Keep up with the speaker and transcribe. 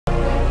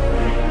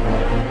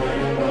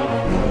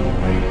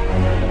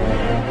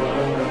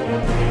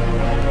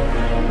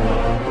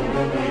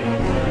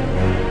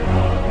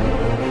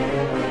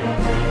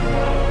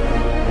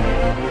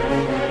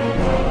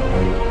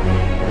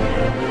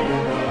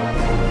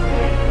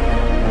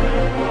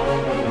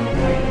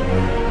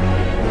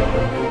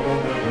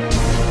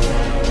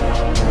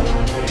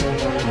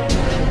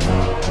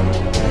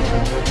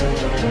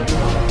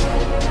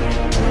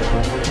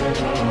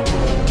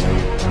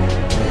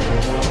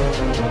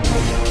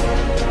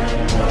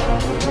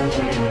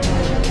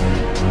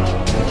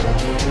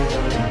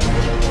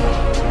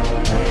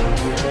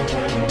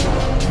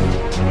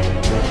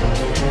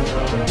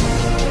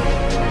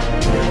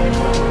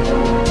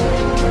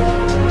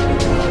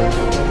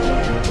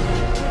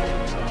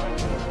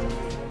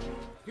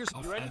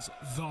as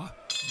the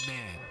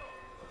man.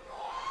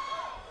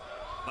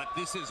 But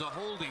this is a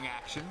holding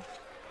action.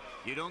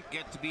 You don't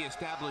get to be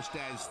established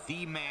as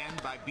the man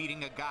by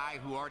beating a guy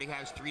who already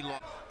has 3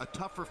 losses. A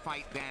tougher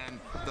fight than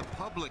the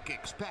public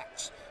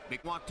expects. They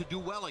want to do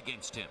well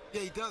against him.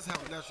 Yeah, he does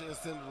have a natural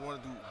incentive to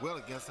want to do well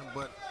against him,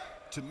 but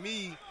to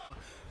me,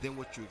 than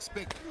what you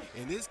expect.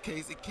 In this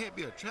case, it can't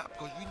be a trap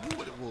because you knew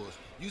what it was.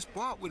 You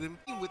sparred with him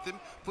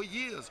for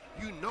years.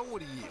 You know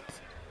what he is.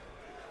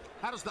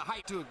 How does the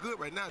height do it good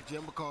right now,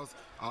 Jim? Because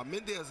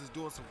Mendez is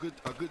doing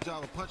a good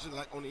job of punching,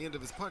 like on the end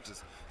of his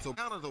punches. So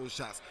counter those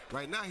shots.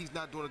 Right now, he's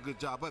not doing a good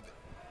job of it.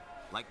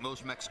 Like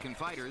most Mexican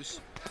fighters,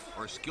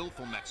 or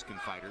skillful Mexican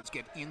fighters,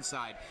 get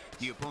inside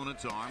the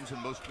opponent's arms,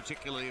 and most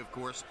particularly, of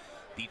course,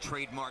 the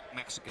trademark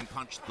Mexican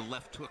punch, the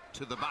left hook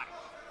to the body.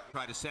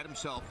 Try to set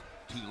himself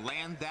to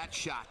land that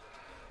shot,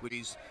 which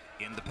is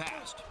in the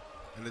past.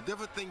 And the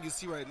different thing you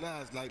see right now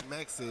is, like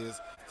Max says,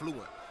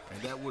 fluent.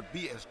 And that would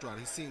be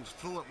Estrada. He seems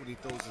fluent when he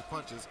throws his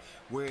punches,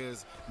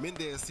 whereas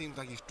Mendez seems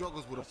like he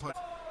struggles with a punch.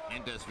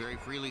 Mendez very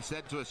freely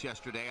said to us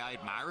yesterday, I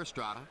admire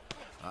Estrada.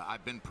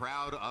 I've been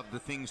proud of the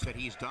things that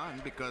he's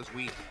done because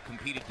we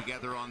competed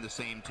together on the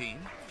same team.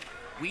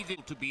 We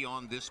did to be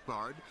on this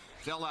card,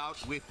 fell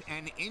out with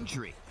an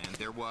injury, and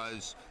there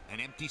was an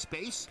empty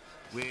space,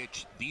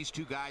 which these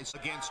two guys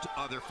against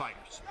other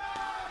fighters.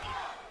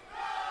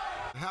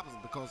 It happens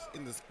because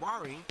in the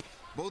sparring,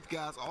 both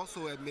guys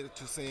also admitted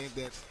to saying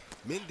that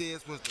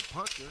Mendez was the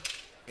puncher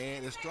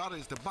and Estrada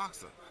is the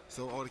boxer,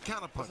 or the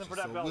counter puncher.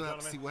 So we'll have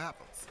to see what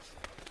happens.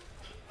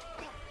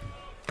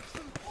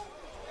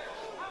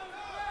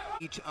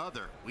 Each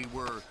other. We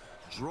were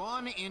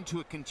drawn into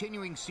a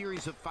continuing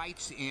series of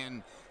fights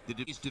in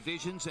these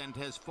divisions and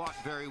has fought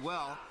very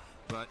well,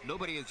 but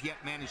nobody has yet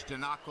managed to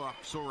knock off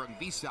Sorang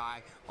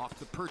Visai off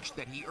the perch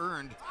that he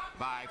earned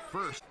by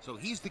first. So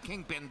he's the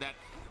kingpin that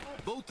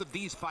both of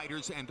these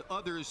fighters and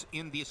others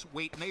in this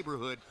weight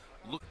neighborhood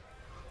look.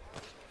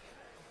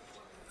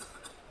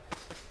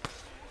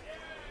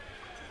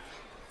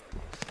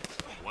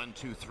 One,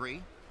 two,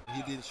 three.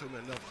 He didn't show me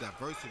enough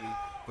diversity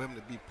for him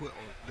to be put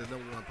on the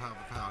 #1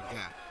 pound-for-pound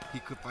guy. He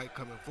could fight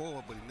coming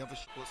forward, but he never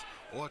was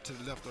or to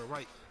the left or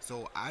right.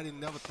 So I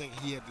never think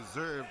he had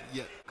deserved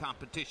yet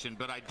competition.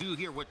 But I do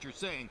hear what you're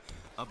saying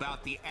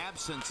about the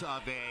absence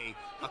of a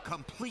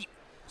complete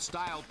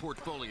style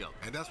portfolio.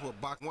 And that's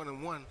what box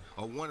 1-1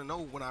 or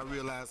 1-0 when I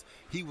realized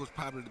he was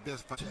probably the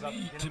best fighter.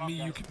 To me,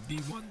 you can be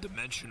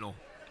one-dimensional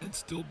and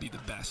still be the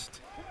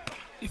best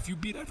if you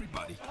beat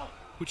everybody,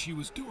 which he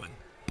was doing.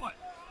 But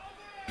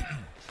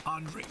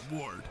Andre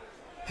Ward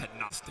had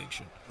no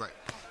distinction. Right.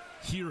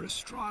 Here,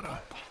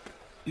 Estrada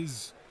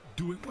is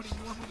doing what he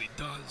normally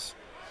does.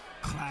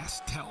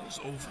 Class tells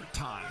over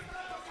time.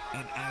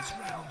 And as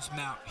rounds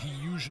mount, he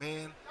usually...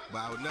 Man, but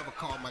I would never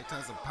call Mike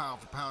Tyson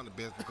pound for pound the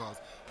best because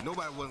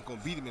nobody wasn't going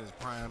to beat him in his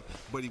prime,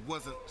 but he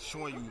wasn't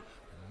showing you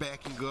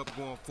backing up,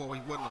 going forward.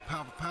 He wasn't a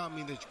pound for pound,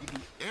 meaning that you could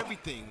do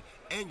everything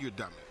and you're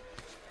dominant.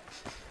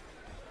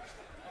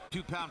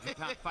 2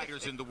 pound-for-pound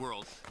fighters in the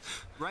world.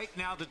 Right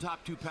now, the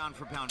top 2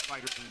 pound-for-pound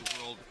fighters in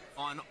the world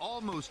on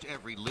almost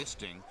every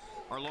listing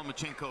are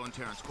Lomachenko and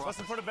Terence Crawford.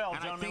 Listen for the bell,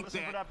 and gentlemen. I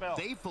think that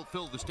they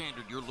fulfill the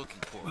standard you're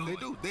looking for. They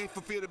do. They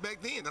fulfilled it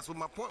back then. That's what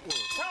my point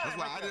was. That's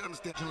why I didn't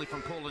understand. Originally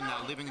from Poland,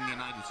 now living in the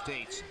United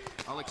States,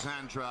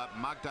 Alexandra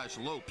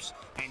Magdash-Lopes,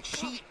 and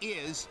she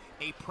is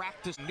a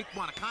Nick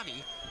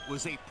Wanakani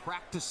was a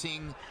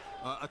practicing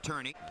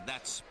attorney.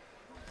 That's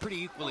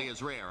pretty equally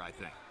as rare, I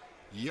think.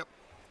 Yep.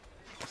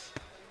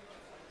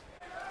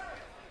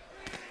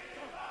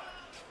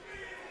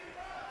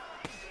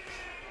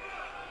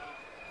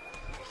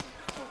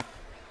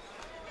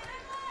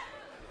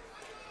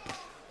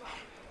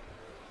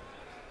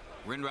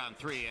 We're in round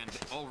 3, and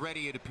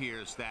already it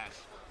appears that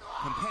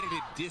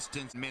competitive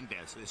distance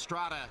Mendez.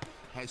 Estrada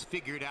has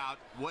figured out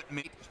what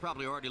he's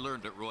probably already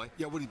learned it, Roy.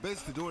 Yeah, what he's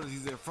basically doing is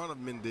he's in front of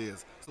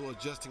Mendez, so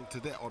adjusting to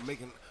that or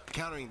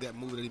countering that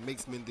move that he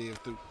makes Mendez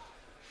through.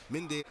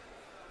 Mendez.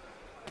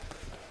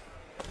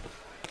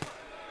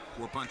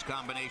 4-punch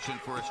combination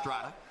for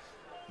Estrada.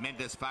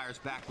 Mendez fires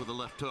back with a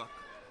left hook.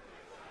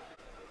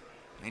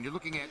 And you're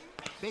looking at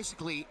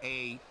basically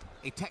a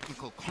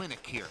technical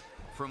clinic here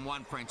from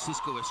Juan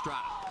Francisco Estrada.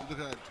 You're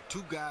looking at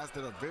 2 guys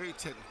that are very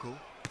technical,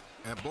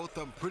 and both of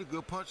them pretty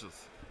good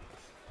punchers.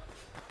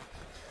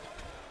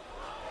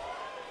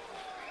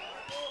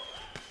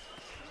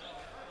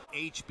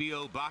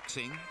 HBO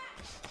Boxing.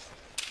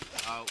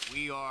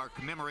 We are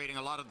commemorating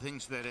a lot of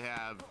things that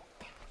have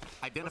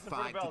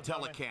identified the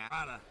telecast.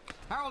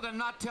 Harold, I'm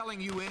not telling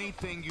you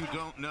anything you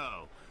don't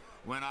know.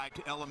 When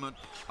element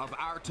of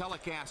our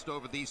telecast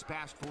over these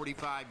past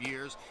 45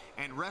 years,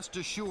 and rest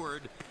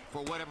assured,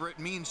 for whatever it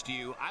means to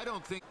you, I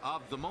don't think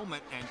of the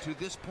moment, and to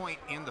this point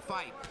in the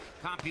fight,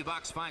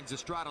 CompuBox finds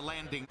Estrada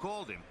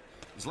called him.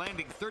 He's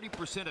landing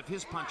 30% of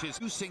his punches,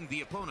 reducing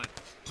the opponent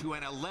to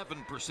an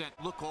 11%.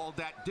 Look all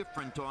that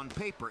different on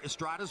paper.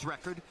 Estrada's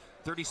record,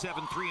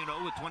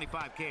 37-3-0 with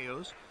 25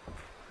 KOs.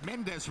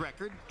 Mendez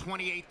record,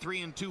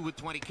 28-3-2 with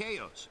 20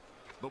 KOs.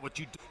 But what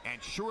you do,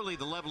 and surely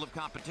the level of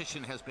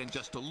competition has been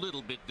just a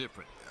little bit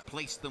different.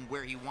 Place them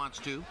where he wants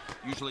to,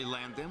 usually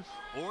land them,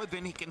 or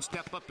then he can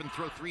step up and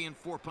throw 3 and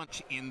 4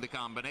 punch in the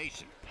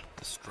combination.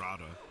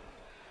 Estrada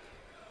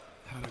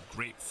had a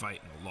great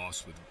fight in the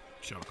loss with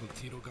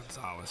Chocolatito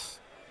Gonzalez.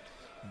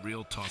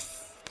 Real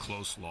tough,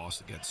 close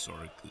loss against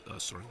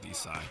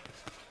Sorgvisai.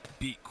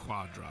 Beat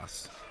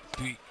Cuadras,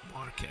 beat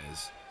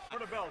Marquez.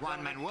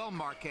 Juan Manuel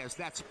Marquez,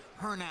 that's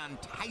Hernan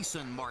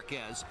Tyson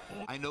Marquez.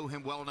 I know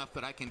him well enough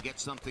that I can get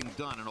something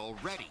done, and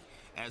already,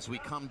 as we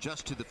come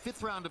just to the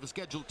 5th round of a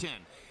Schedule 10,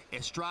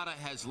 Estrada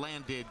has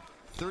landed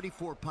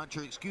 4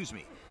 punches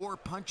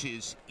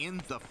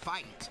in the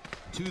fight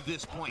to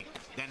this point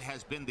than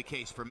has been the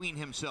case for between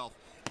himself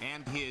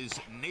and his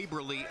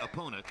neighborly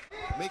opponent.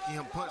 Making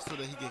him punch so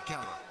that he can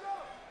counter.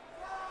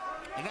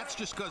 And that's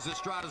just because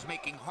Estrada's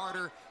making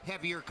harder,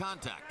 heavier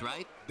contact,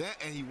 right? That,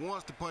 and he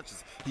wants the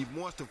punches. He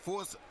wants to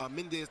force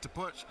Mendez to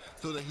punch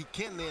so that he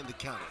can land the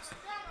counters.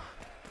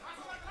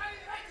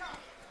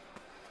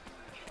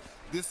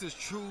 This is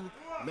true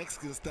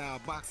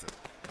Mexican-style boxing.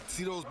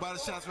 See those body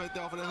shots right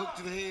there off of that hook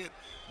to the head?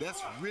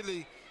 That's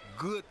really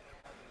good.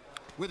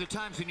 Were there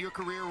times in your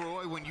career,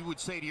 Roy, when you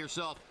would say to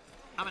yourself,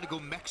 I'm going to go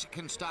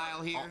Mexican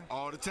style here?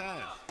 All the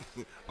time.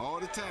 All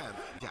the time,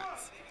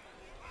 guys.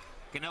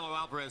 Canelo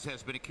Alvarez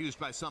has been accused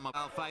by some of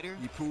fighter.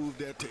 He proved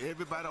that to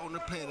everybody on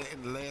the planet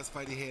in the last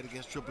fight he had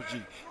against Triple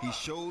G. He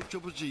showed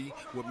Triple G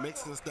what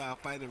Mexican-style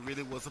fighting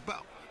really was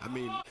about. I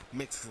mean,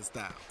 Mexican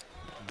style.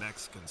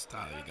 Mexican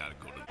style, you gotta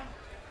go to.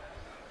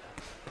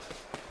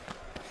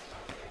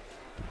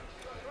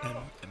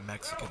 And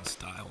Mexican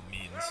style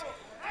means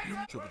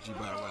Triple G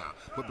by round.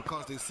 But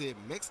because they said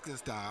Mexican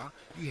style,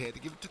 you had to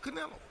give it to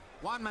Canelo.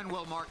 Juan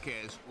Manuel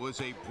Marquez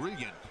was a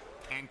brilliant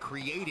and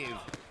creative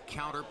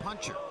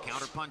counter-puncher.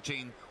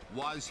 Counter-punching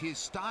was his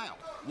style.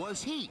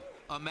 Was he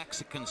a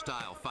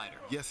Mexican-style fighter?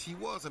 Yes, he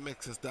was a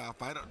Mexican-style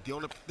fighter. The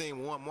only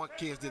thing Juan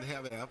Marquez didn't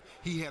have,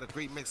 he had a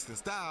great Mexican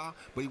style,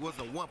 but he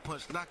wasn't a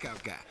one-punch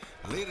knockout guy.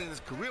 Later in his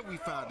career, we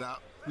found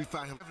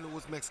him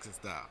was Mexican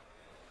style.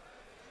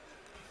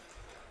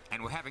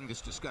 And we're having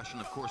this discussion,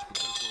 of course,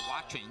 because we're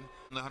watching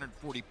the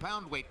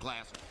 140-pound weight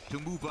class to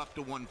move up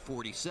to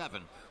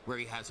 147, where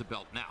he has a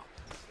belt now.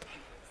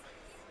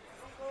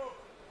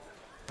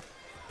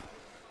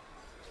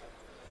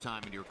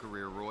 Time in your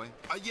career, Roy?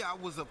 Yeah, I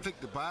was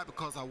afflicted by it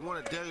because I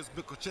wanted Darius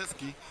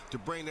Mikucheski to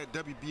bring that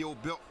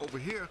WBO belt over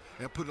here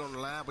and put it on the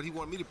line, but he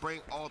wanted me to bring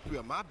all 3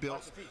 of my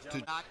belts to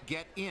not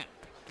get in.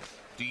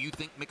 Do you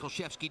think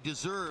Mikucheski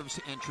deserves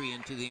entry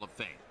into the Hall of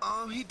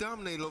Fame? He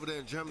dominated over there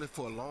in Germany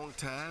for a long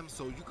time,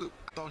 so I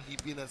thought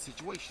he'd be in that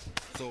situation.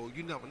 So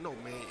you never know,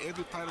 man.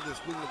 Every fighter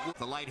that's willing to go.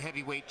 The light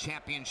heavyweight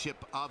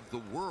championship of the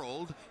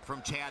world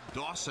from Chad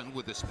Dawson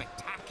with a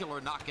spectacular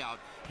knockout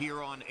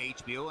here on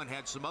HBO, and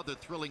had some other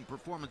thrilling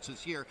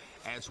performances here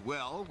as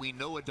well. We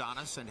know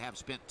Adonis and have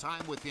spent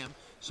time with him,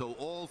 so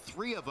all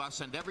 3 of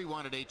us and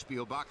everyone at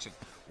HBO Boxing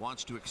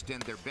wants to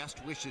extend their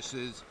best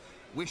wishes.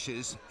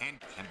 And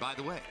by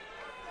the way,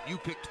 you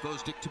picked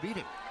Gvozdyk to beat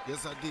him.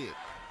 Yes, I did.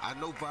 I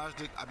know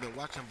Gvozdyk. I've been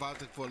watching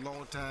Gvozdyk for a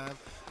long time.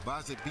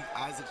 Gvozdyk beat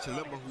Isaac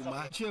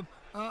Chilemba, Jim,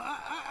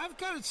 I've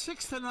got it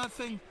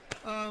 6-0,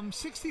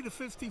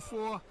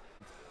 60-54.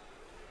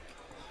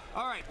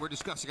 All right, we're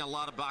discussing a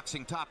lot of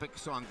boxing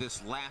topics on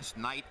this last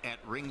night at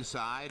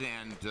ringside,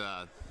 and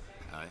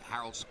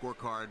Harold's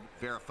scorecard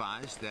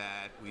verifies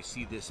that we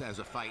see this as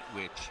a fight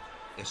which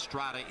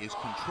Estrada is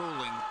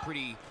controlling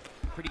pretty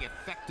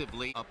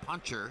effectively, a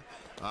puncher.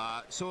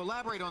 So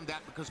elaborate on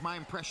that, because my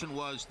impression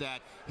was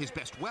that his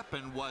best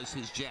weapon was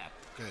his jab.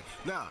 Okay,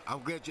 now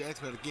I'm glad you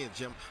asked me that again,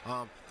 Jim.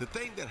 The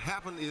thing that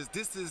happened is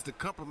this is the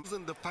compromise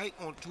in the fight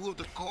on 2 of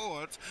the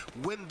cards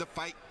when the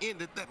fight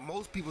ended that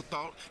most people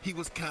thought he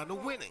was kind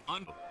of winning.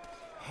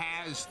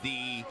 Has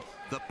the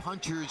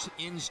puncher's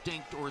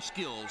instinct or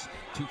skills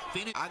to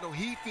finish. I know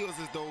he feels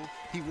as though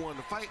he won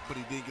the fight, but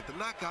he didn't get the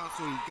knockout.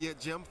 So yeah,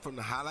 Jim, from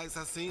the highlights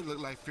I seen, looked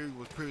like Fury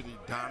was pretty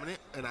dominant,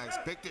 and I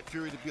expected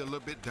Fury to be a little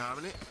bit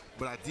dominant,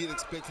 but I did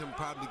expect him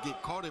probably to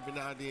get caught every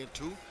now and then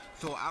too.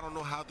 So I don't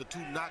know how the 2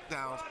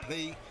 knockdowns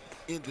play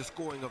in the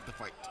scoring of the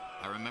fight.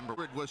 I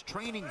remember it was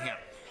training him,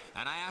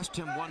 and I asked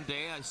him one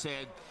day, I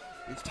said,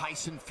 is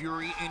Tyson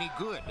Fury any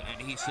good?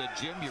 And he said,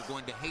 Jim, you're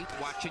going to hate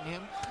watching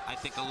him. I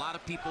think a lot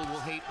of people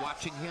will hate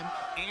watching him,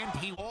 and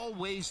he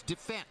always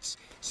defends.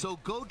 So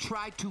go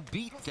try to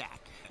beat that.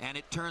 And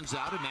it turns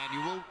out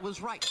Emmanuel was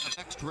right. The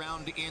next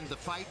round in the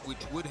fight,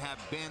 which would have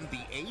been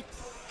the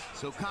 8th.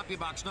 So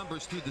CompuBox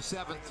numbers through the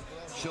 7th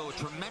show a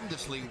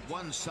tremendously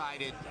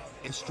one-sided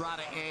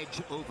Estrada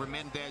edge over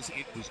Mendez.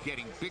 It was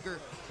getting bigger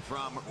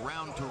from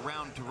round to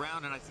round to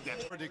round, and I think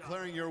that's... For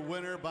declaring your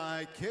winner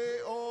by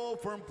KO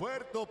from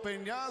Puerto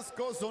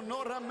Peñasco,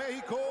 Sonora,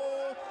 Mexico,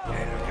 El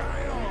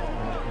Gallo,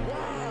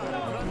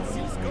 Juan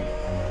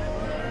Francisco